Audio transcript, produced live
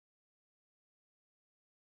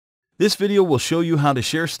This video will show you how to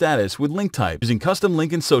share status with link type using custom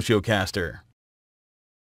link in Sociocaster.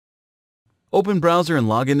 Open browser and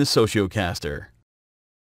log into Sociocaster.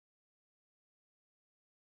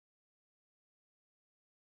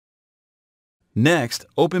 Next,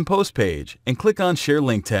 open Post page and click on Share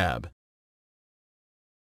Link tab.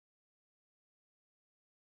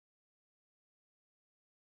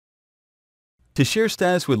 To share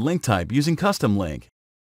status with link type using custom link,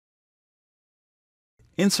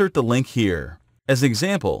 insert the link here. As an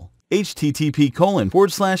example,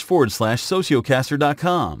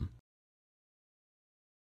 http://sociocaster.com.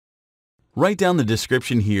 Write down the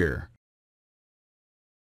description here.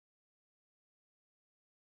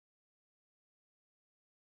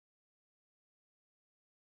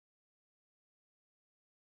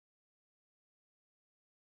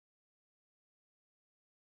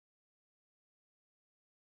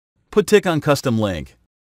 Put tick on custom link.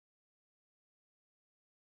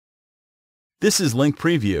 This is link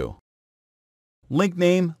preview. Link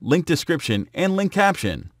name, link description, and link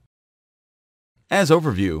caption. As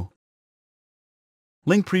overview,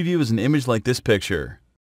 link preview is an image like this picture.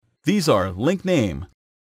 These are link name,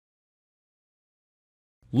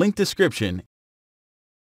 link description,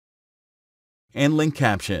 and link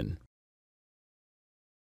caption.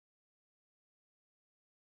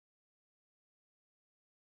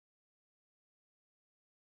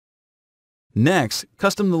 Next,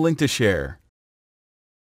 custom the link to share.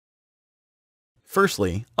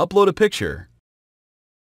 Firstly, upload a picture.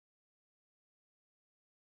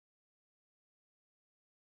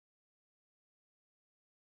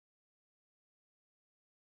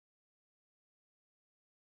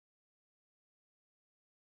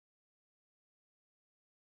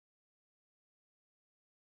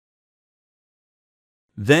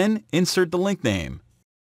 Then, insert the link name.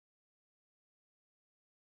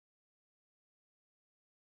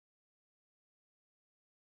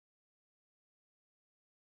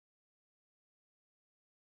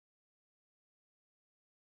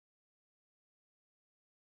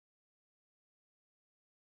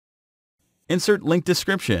 Insert link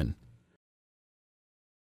description.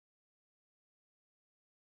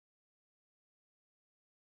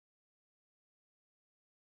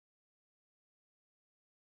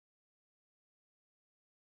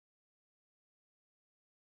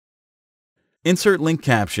 Insert link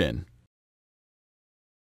caption.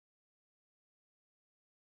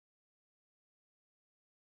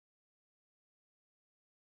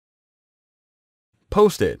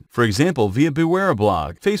 Post it, for example via Beware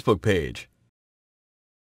blog Facebook page.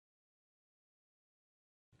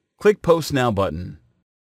 Click Post Now button.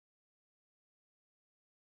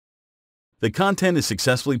 The content is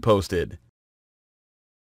successfully posted.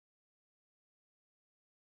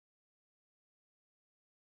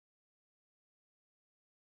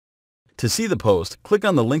 To see the post, click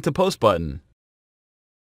on the Link to Post button.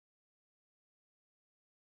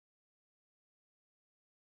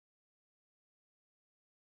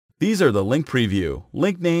 These are the link preview,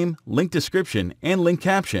 link name, link description, and link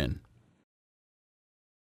caption.